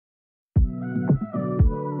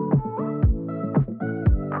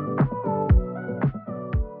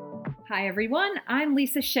Hi, everyone. I'm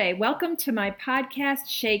Lisa Shea. Welcome to my podcast,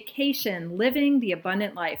 Shaycation, Living the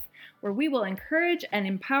Abundant Life, where we will encourage and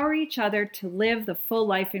empower each other to live the full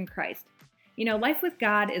life in Christ. You know, life with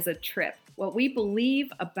God is a trip. What we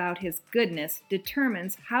believe about His goodness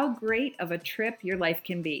determines how great of a trip your life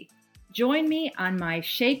can be. Join me on my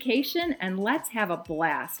Shaycation and let's have a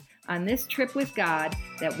blast on this trip with God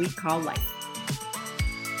that we call life.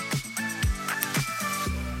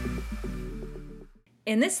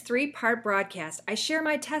 In this 3-part broadcast, I share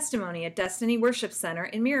my testimony at Destiny Worship Center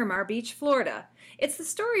in Miramar Beach, Florida. It's the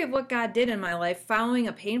story of what God did in my life following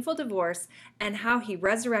a painful divorce and how He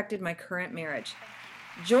resurrected my current marriage.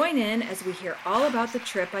 Join in as we hear all about the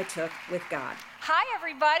trip I took with God. Hi,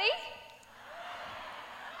 everybody.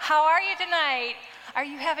 How are you tonight? Are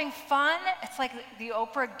you having fun? It's like the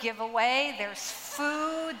Oprah giveaway. There's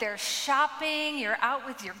food, there's shopping, you're out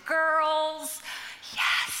with your girls.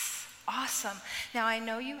 Yes. Awesome. Now, I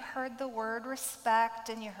know you heard the word respect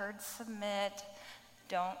and you heard submit.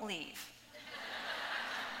 Don't leave.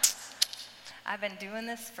 I've been doing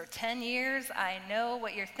this for 10 years. I know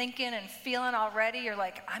what you're thinking and feeling already. You're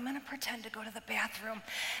like, I'm going to pretend to go to the bathroom.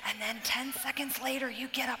 And then 10 seconds later, you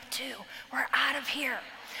get up too. We're out of here.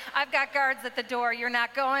 I've got guards at the door. You're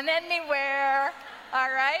not going anywhere. All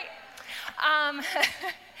right?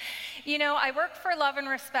 You know, I work for Love and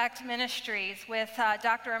Respect Ministries with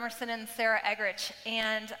Dr. Emerson and Sarah Eggerichs,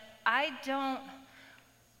 and I don't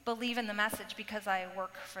believe in the message because I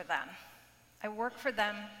work for them. I work for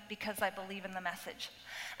them because I believe in the message.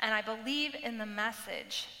 And I believe in the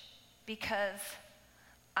message because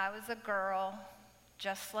I was a girl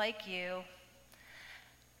just like you,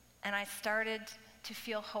 and I started to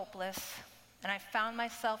feel hopeless, and I found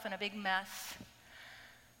myself in a big mess,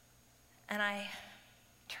 and I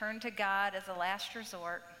turned to God as a last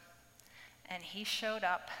resort, and He showed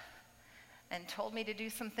up and told me to do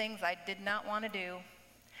some things I did not want to do.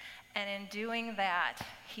 And in doing that,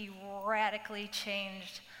 He radically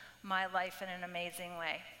changed my life in an amazing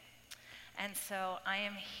way. And so I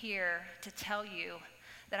am here to tell you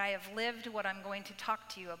that I have lived what I'm going to talk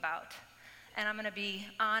to you about. And I'm going to be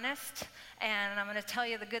honest, and I'm going to tell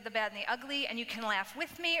you the good, the bad, and the ugly, and you can laugh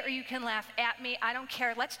with me or you can laugh at me. I don't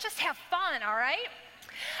care. Let's just have fun, all right?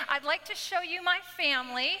 I'd like to show you my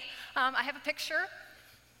family. I have a picture.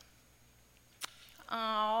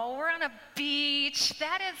 Oh, we're on a beach.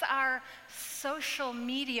 That is our social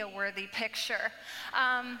media worthy picture.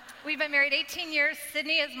 We've been married 18 years.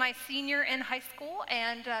 Sydney is my senior in high school,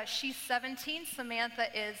 and she's 17. Samantha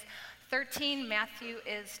is 13. Matthew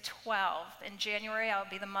is 12. In January, I'll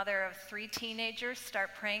be the mother of 3 teenagers. Start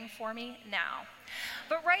praying for me now.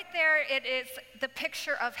 But right there, it is the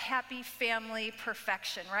picture of happy family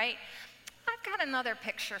perfection, right? I've got another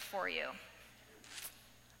picture for you.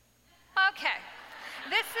 Okay,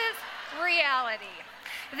 this is reality.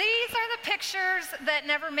 These are the pictures that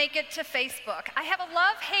never make it to Facebook. I have a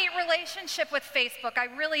love-hate relationship with Facebook,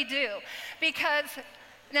 I really do, because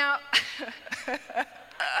now,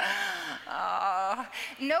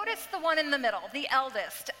 notice the one in the middle, the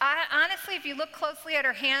eldest. Honestly, if you look closely at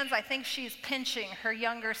her hands, I think she's pinching her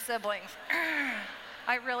younger siblings.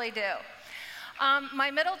 I really do. My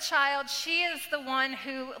middle child, she is the one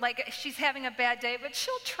who, like, she's having a bad day, but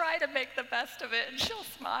she'll try to make the best of it, and she'll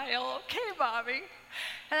smile. Okay, Bobby.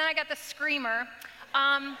 And then I got the screamer.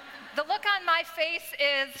 The look on my face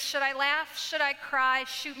is, should I laugh? Should I cry?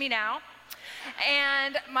 Shoot me now.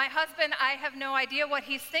 And my husband, I have no idea what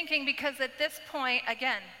he's thinking, because at this point,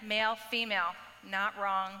 again, male, female, not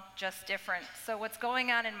wrong, just different. So what's going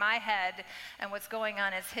on in my head and what's going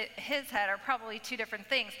on in his head are probably 2 different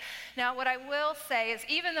things. Now, what I will say is,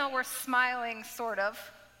 even though we're smiling sort of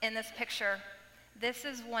in this picture, this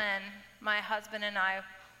is when my husband and I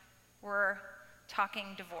were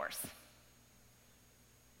talking divorce.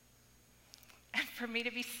 And for me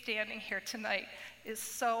to be standing here tonight is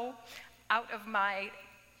so out of my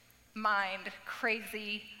mind,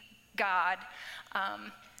 crazy God,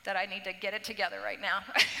 that I need to get it together right now.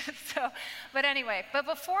 But anyway,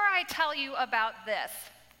 before I tell you about this,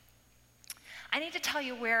 I need to tell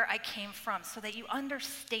you where I came from so that you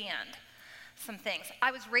understand some things.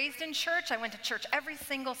 I was raised in church. I went to church every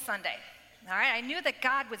single Sunday. All right, I knew that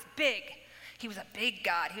God was big. He was a big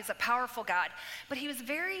God. He was a powerful God. But He was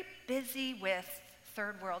very busy with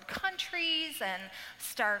third world countries and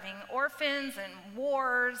starving orphans and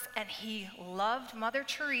wars, and He loved Mother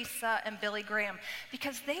Teresa and Billy Graham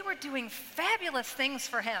because they were doing fabulous things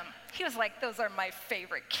for Him. He was like, those are my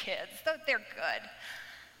favorite kids. They're good.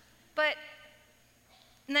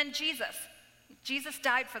 And then Jesus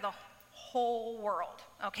died for the whole world.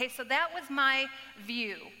 Okay, so that was my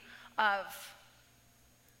view of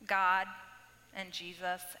God and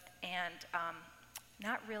Jesus, and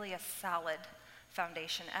not really a solid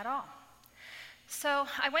foundation at all. So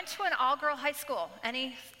I went to an all-girl high school.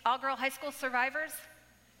 Any all-girl high school survivors?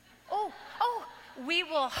 Oh, we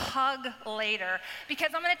will hug later, because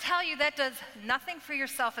I'm going to tell you that does nothing for your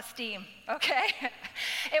self-esteem, okay?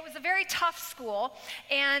 It was a very tough school,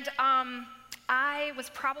 and I was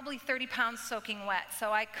probably 30 pounds soaking wet,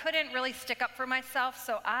 so I couldn't really stick up for myself,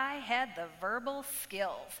 so I had the verbal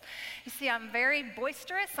skills. You see, I'm very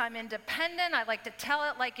boisterous, I'm independent, I like to tell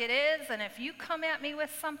it like it is, and if you come at me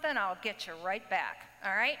with something, I'll get you right back,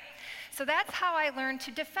 all right? So that's how I learned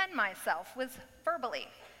to defend myself, was verbally.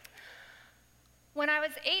 When I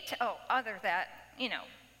was other that,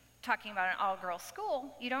 talking about an all-girls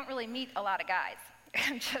school, you don't really meet a lot of guys.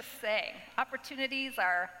 I'm just saying, opportunities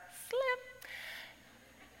are slim.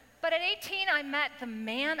 But at 18, I met the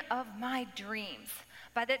man of my dreams.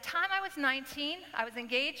 By the time I was 19, I was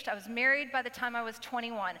engaged, I was married by the time I was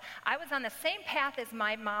 21. I was on the same path as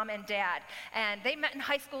my mom and dad, and they met in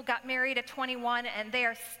high school, got married at 21, and they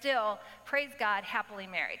are still, praise God, happily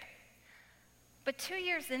married. But 2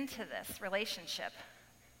 years into this relationship,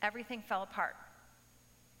 everything fell apart.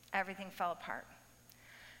 Everything fell apart.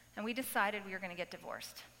 And we decided we were going to get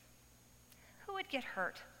divorced. Who would get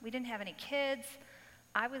hurt? We didn't have any kids.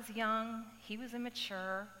 I was young, he was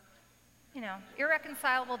immature,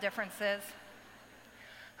 irreconcilable differences.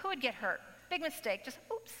 Who would get hurt? Big mistake, just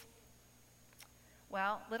oops.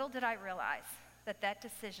 Well, little did I realize that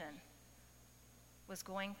decision was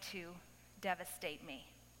going to devastate me.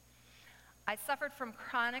 I suffered from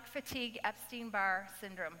chronic fatigue Epstein-Barr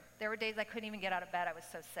syndrome. There were days I couldn't even get out of bed, I was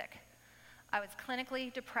so sick. I was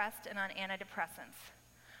clinically depressed and on antidepressants.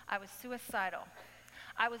 I was suicidal.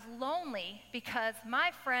 I was lonely because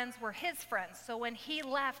my friends were his friends, so when he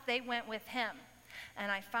left, they went with him,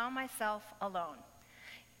 and I found myself alone.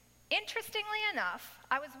 Interestingly enough,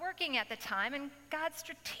 I was working at the time, and God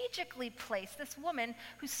strategically placed this woman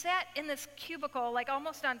who sat in this cubicle, like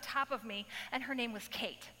almost on top of me, and her name was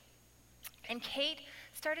Kate. And Kate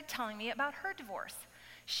started telling me about her divorce.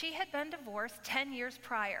 She had been divorced 10 years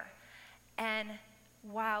prior, and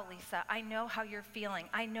wow, Lisa, I know how you're feeling.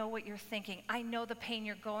 I know what you're thinking. I know the pain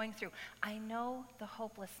you're going through. I know the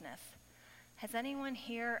hopelessness. Has anyone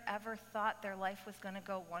here ever thought their life was going to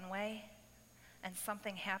go one way and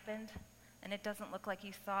something happened and it doesn't look like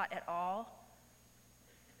you thought at all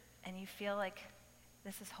and you feel like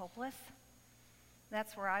this is hopeless?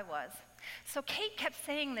 That's where I was. So Kate kept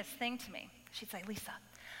saying this thing to me. She'd say, Lisa,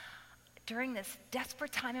 during this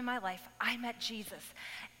desperate time in my life, I met Jesus,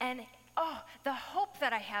 and the hope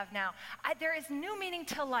that I have now. There is new meaning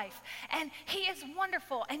to life, and he is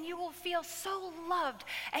wonderful, and you will feel so loved,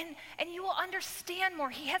 and you will understand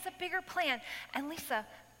more. He has a bigger plan. And Lisa,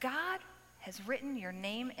 God has written your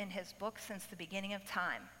name in his book since the beginning of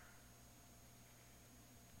time.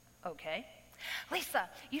 Okay. Lisa,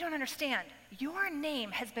 you don't understand. Your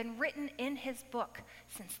name has been written in his book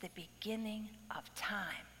since the beginning of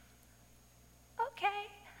time. Okay.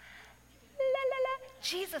 La, la, la.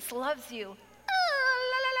 Jesus loves you.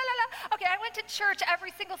 Okay, I went to church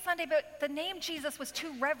every single Sunday, but the name Jesus was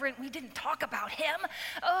too reverent. We didn't talk about him.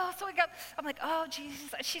 I'm like, oh, Jesus,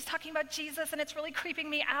 she's talking about Jesus, and it's really creeping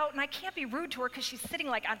me out, and I can't be rude to her because she's sitting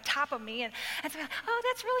like on top of me. And so, oh,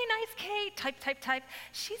 that's really nice, Kate. Type.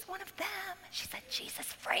 She's one of them. She's a Jesus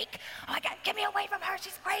freak. Oh, my God, get me away from her.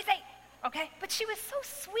 She's crazy. Okay, but she was so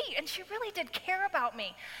sweet, and she really did care about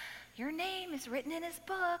me. Your name is written in his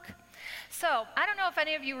book. So, I don't know if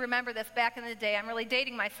any of you remember this back in the day. I'm really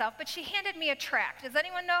dating myself, but she handed me a tract. Does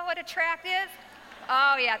anyone know what a tract is?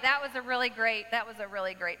 Oh yeah, that was a really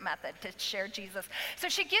great method to share Jesus. So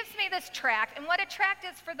she gives me this tract, and what a tract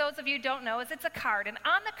is, for those of you who don't know, is it's a card, and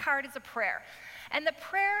on the card is a prayer. And the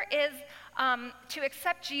prayer is to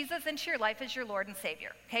accept Jesus into your life as your Lord and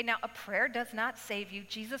Savior. Okay, now a prayer does not save you.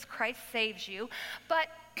 Jesus Christ saves you. But,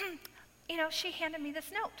 she handed me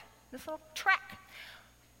this note. This little tract.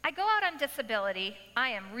 I go out on disability,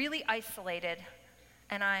 I am really isolated,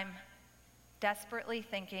 and I'm desperately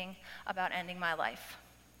thinking about ending my life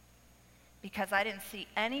because I didn't see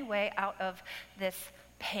any way out of this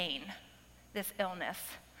pain, this illness,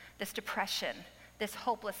 this depression, this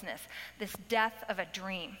hopelessness, this death of a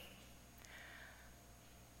dream.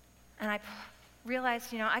 And I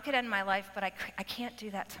realized, I could end my life, but I can't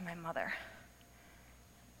do that to my mother.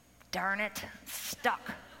 Darn it, I'm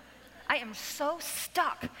stuck. I am so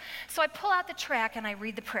stuck. So I pull out the tract and I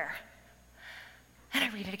read the prayer. And I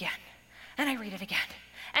read it again. And I read it again.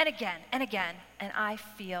 And again and again. And I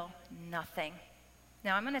feel nothing.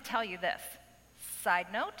 Now I'm going to tell you this. Side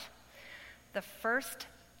note, the first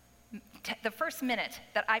the first minute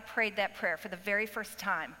that I prayed that prayer for the very first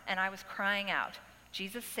time, and I was crying out,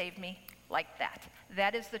 Jesus saved me like that.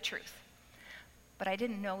 That is the truth. But I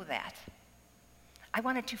didn't know that. I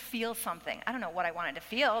wanted to feel something. I don't know what I wanted to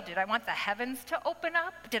feel. Did I want the heavens to open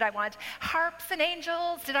up? Did I want harps and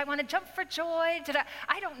angels? Did I want to jump for joy?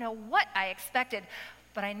 I don't know what I expected,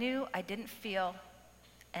 but I knew I didn't feel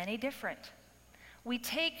any different. We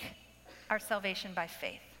take our salvation by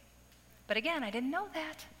faith. But again, I didn't know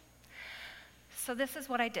that. So this is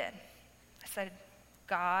what I did. I said,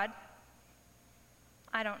 God,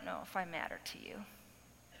 I don't know if I matter to you.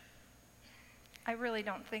 I really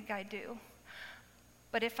don't think I do.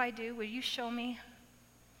 But if I do, will you show me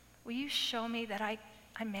that I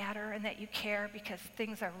matter and that you care, because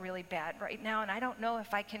things are really bad right now and I don't know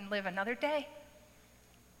if I can live another day?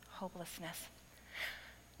 Hopelessness.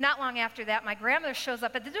 Not long after that, my grandmother shows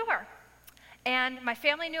up at the door. And my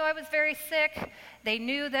family knew I was very sick. They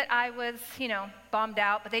knew that I was, bummed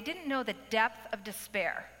out, but they didn't know the depth of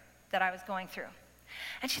despair that I was going through.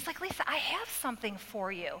 And she's like, Lisa, I have something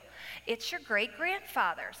for you. It's your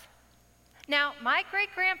great-grandfather's. Now, my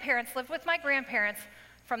great-grandparents lived with my grandparents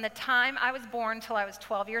from the time I was born till I was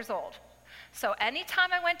 12 years old. So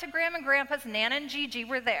anytime I went to Grandma and Grandpa's, Nana and Gigi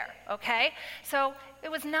were there, okay? So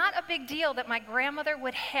it was not a big deal that my grandmother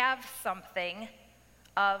would have something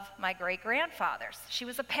of my great-grandfather's. She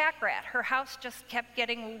was a pack rat. Her house just kept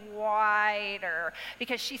getting wider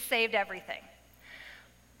because she saved everything.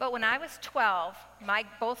 But when I was 12,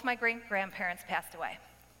 both my great-grandparents passed away.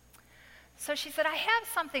 So she said, I have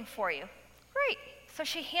something for you. Great. So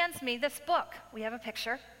she hands me this book. We have a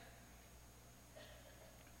picture.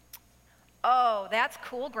 Oh, that's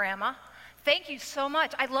cool, Grandma. Thank you so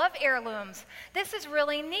much. I love heirlooms. This is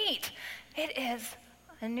really neat. It is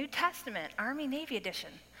a New Testament, Army-Navy edition.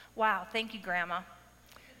 Wow, thank you, Grandma.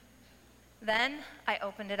 Then I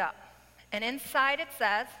opened it up. And inside it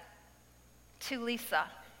says, to Lisa,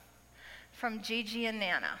 from Gigi and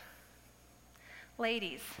Nana.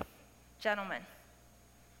 Ladies, gentlemen,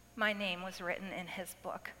 my name was written in his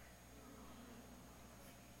book.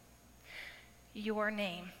 Your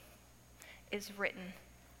name is written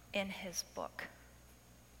in his book,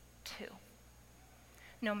 too.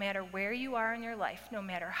 No matter where you are in your life, no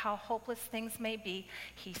matter how hopeless things may be,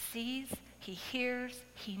 he sees, he hears,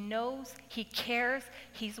 he knows, he cares,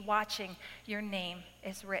 he's watching. Your name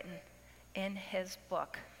is written in his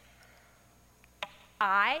book.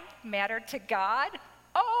 I matter to God?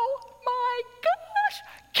 Oh my gosh!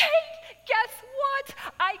 Kate, guess what?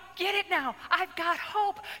 I get it now. I've got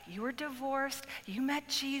hope. You were divorced. You met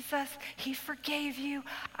Jesus. He forgave you.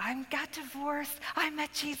 I got divorced. I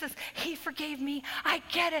met Jesus. He forgave me. I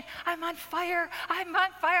get it. I'm on fire. I'm on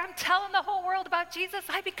fire. I'm telling the whole world about Jesus.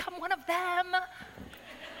 I become one of them.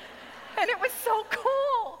 And it was so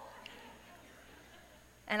cool.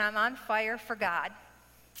 And I'm on fire for God.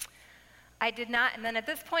 I did not, and then at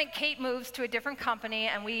this point, Kate moves to a different company,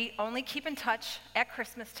 and we only keep in touch at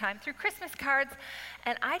Christmas time through Christmas cards,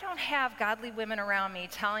 and I don't have godly women around me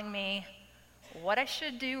telling me what I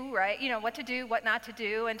should do, right? What to do, what not to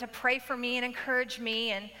do, and to pray for me and encourage me,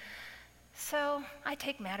 and so I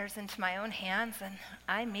take matters into my own hands, and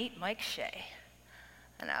I meet Mike Shea.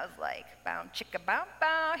 And I was like, bow, chicka, bow,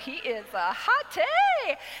 bow, he is a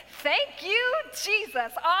hottie. Thank you,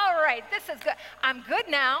 Jesus. All right, this is good. I'm good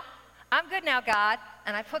now, God.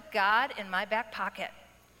 And I put God in my back pocket.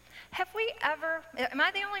 Am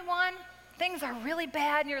I the only one? Things are really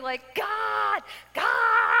bad and you're like, God.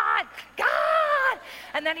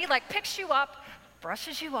 And then he picks you up,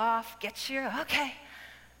 brushes you off, gets you, okay.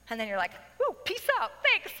 And then you're like, ooh, peace out,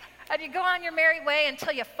 thanks. And you go on your merry way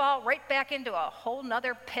until you fall right back into a whole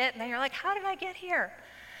nother pit. And then you're like, how did I get here?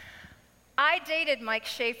 I dated Mike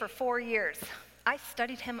Shea for 4 years. I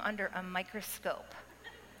studied him under a microscope.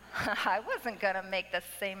 I wasn't going to make the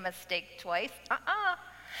same mistake twice.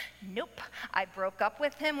 Nope. I broke up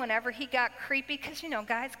with him whenever he got creepy because,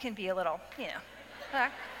 guys can be a little,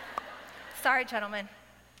 Sorry, gentlemen.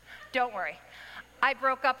 Don't worry. I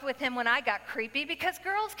broke up with him when I got creepy because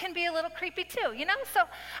girls can be a little creepy too, So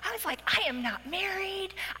I was like, I am not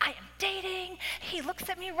married. I am dating. He looks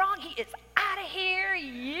at me wrong. He is out of here.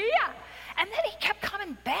 Yeah. And then he kept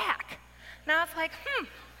coming back. And I was like,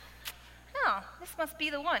 oh, this must be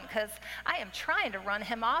the one, because I am trying to run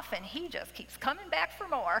him off, and he just keeps coming back for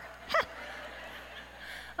more.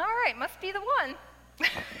 All right, must be the one.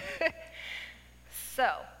 So,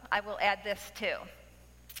 I will add this too.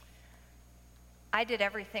 I did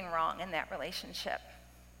everything wrong in that relationship.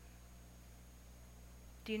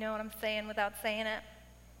 Do you know what I'm saying without saying it?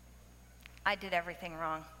 I did everything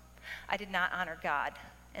wrong. I did not honor God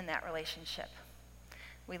in that relationship.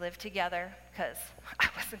 We lived together because I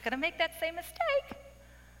wasn't going to make that same mistake.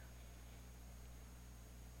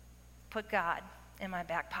 Put God in my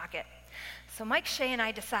back pocket. So Mike Shea and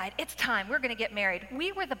I decide it's time. We're going to get married.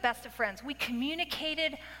 We were the best of friends. We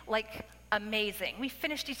communicated like amazing. We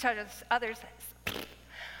finished each other's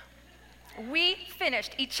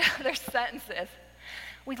sentences.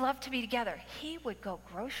 We loved to be together. He would go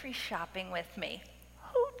grocery shopping with me.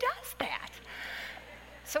 Who does that?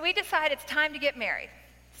 So we decide it's time to get married.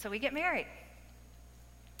 So we get married.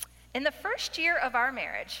 In the first year of our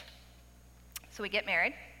marriage, so we get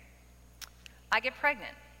married, I get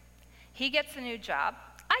pregnant. He gets a new job.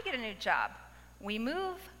 I get a new job. We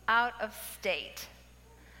move out of state.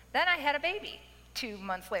 Then I had a baby 2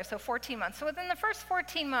 months later, so 14 months. So within the first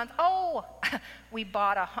 14 months, we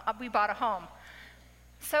bought a home.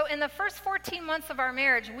 So in the first 14 months of our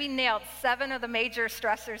marriage, we nailed 7 of the major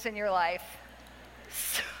stressors in your life.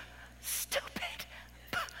 Stupid.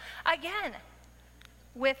 Again,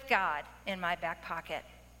 with God in my back pocket.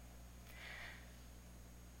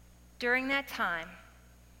 During that time,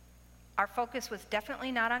 our focus was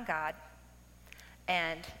definitely not on God,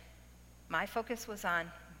 and my focus was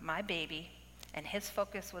on my baby, and his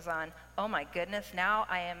focus was on, oh my goodness, now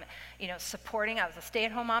I am, supporting. I was a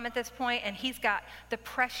stay-at-home mom at this point, and he's got the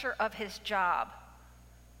pressure of his job,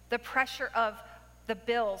 the pressure of the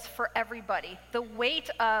bills for everybody, the weight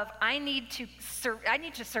of I need to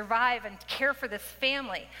survive and care for this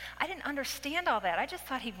family. I didn't understand all that. I just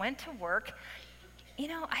thought he went to work.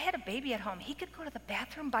 I had a baby at home. He could go to the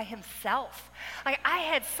bathroom by himself. Like, I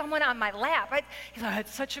had someone on my lap. He's like, I had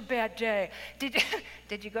such a bad day.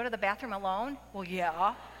 Did you go to the bathroom alone? Well,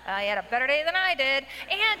 yeah. I had a better day than I did.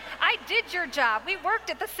 And I did your job. We worked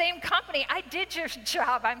at the same company. I did your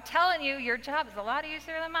job. I'm telling you, your job is a lot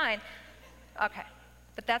easier than mine. Okay.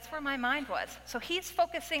 But that's where my mind was. So he's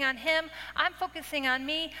focusing on him. I'm focusing on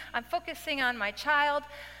me. I'm focusing on my child.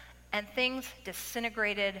 And things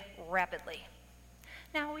disintegrated rapidly.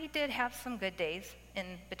 Now, we did have some good days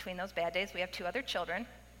in between those bad days. We have 2 other children.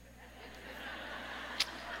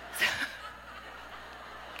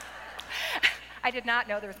 I did not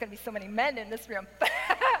know there was going to be so many men in this room.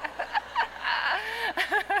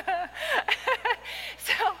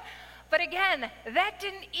 But again, that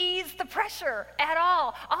didn't ease the pressure at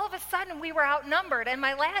all. All of a sudden, we were outnumbered. And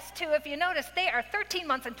my last 2, if you notice, they are 13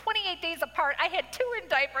 months and 28 days apart. I had 2 in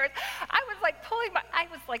diapers. I was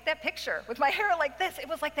like that picture with my hair like this. It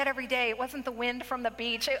was like that every day. It wasn't the wind from the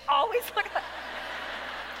beach. It always looked like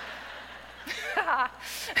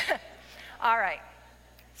All right.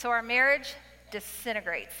 So our marriage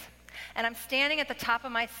disintegrates. And I'm standing at the top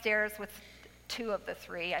of my stairs with 2 of the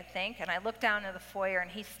 3, I think, and I look down into the foyer, and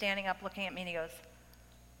he's standing up looking at me, and he goes,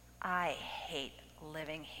 I hate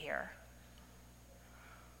living here.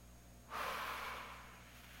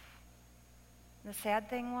 The sad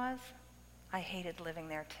thing was, I hated living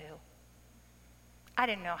there too. I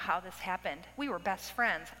didn't know how this happened. We were best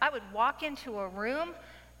friends. I would walk into a room,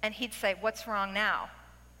 and he'd say, what's wrong now?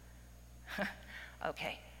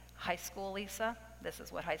 Okay, high school Lisa, this is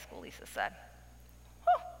what high school Lisa said.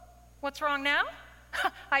 What's wrong now?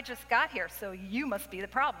 I just got here, so you must be the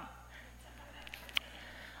problem.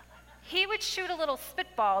 He would shoot a little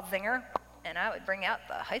spitball zinger, and I would bring out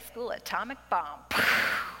the high school atomic bomb.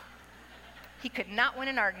 He could not win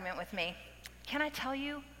an argument with me. Can I tell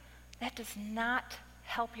you, that does not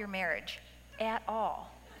help your marriage at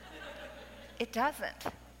all. It doesn't.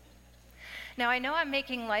 Now, I know I'm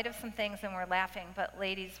making light of some things and we're laughing, but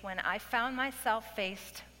ladies, when I found myself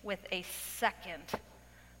faced with a second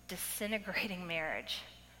disintegrating marriage,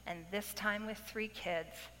 and this time with 3 kids,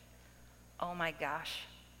 oh my gosh,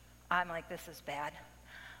 I'm like, this is bad.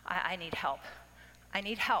 I need help. I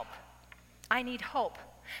need help. I need hope.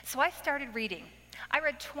 So I started reading. I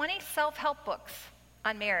read 20 self-help books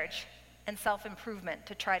on marriage and self-improvement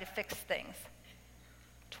to try to fix things.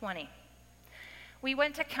 20. We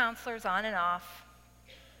went to counselors on and off.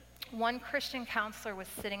 One Christian counselor was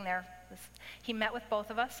sitting there. He met with both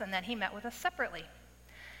of us, and then he met with us separately.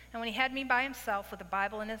 And when he had me by himself with a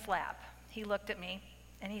Bible in his lap, he looked at me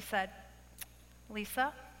and he said,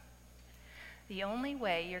 Lisa, the only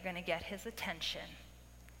way you're going to get his attention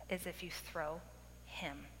is if you throw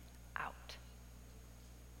him out.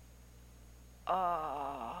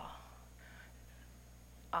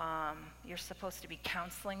 You're supposed to be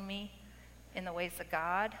counseling me in the ways of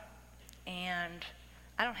God, and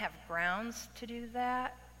I don't have grounds to do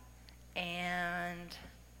that, and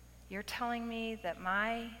you're telling me that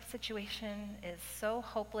my situation is so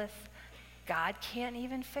hopeless, God can't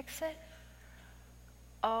even fix it?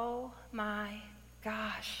 Oh my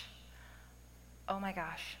gosh. Oh my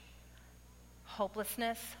gosh.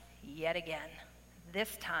 hopelessness yet again,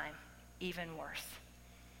 this time even worse.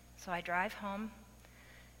 So I drive home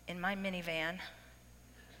in my minivan,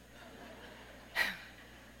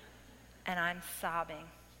 and I'm sobbing.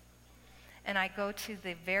 And I go to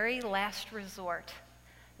the very last resort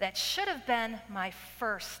that should have been my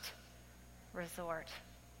first resort.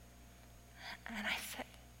 And I said,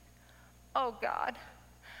 oh God,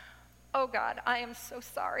 I am so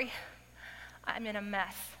sorry. I'm in a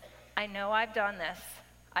mess. I know I've done this.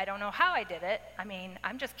 I don't know how I did it. I mean,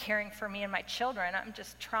 I'm just caring for me and my children. I'm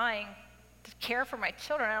just trying to care for my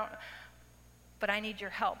children. But I need your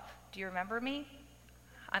help. Do you remember me?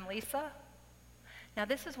 I'm Lisa. Now,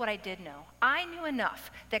 this is what I did know. I knew enough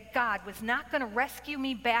that God was not going to rescue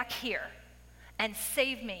me back here and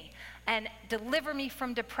save me and deliver me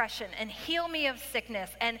from depression and heal me of sickness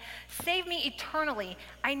and save me eternally.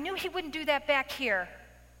 I knew he wouldn't do that back here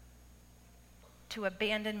to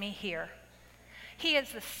abandon me here. He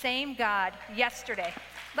is the same God yesterday.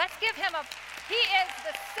 Let's give him he is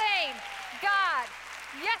the same God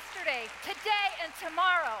yesterday, today, and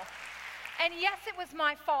tomorrow. And yes, it was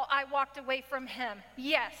my fault I walked away from him.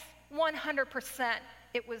 Yes, 100%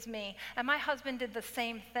 it was me. And my husband did the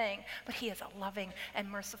same thing. But he is a loving and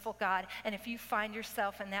merciful God. And if you find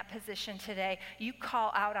yourself in that position today, you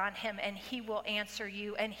call out on him and he will answer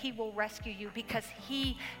you and he will rescue you because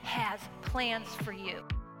he has plans for you.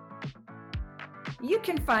 You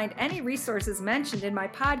can find any resources mentioned in my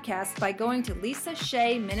podcast by going to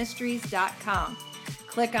lisashayministries.com.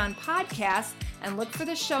 Click on podcast and look for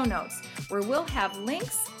the show notes, where we'll have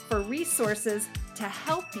links for resources to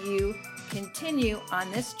help you continue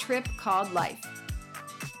on this trip called life.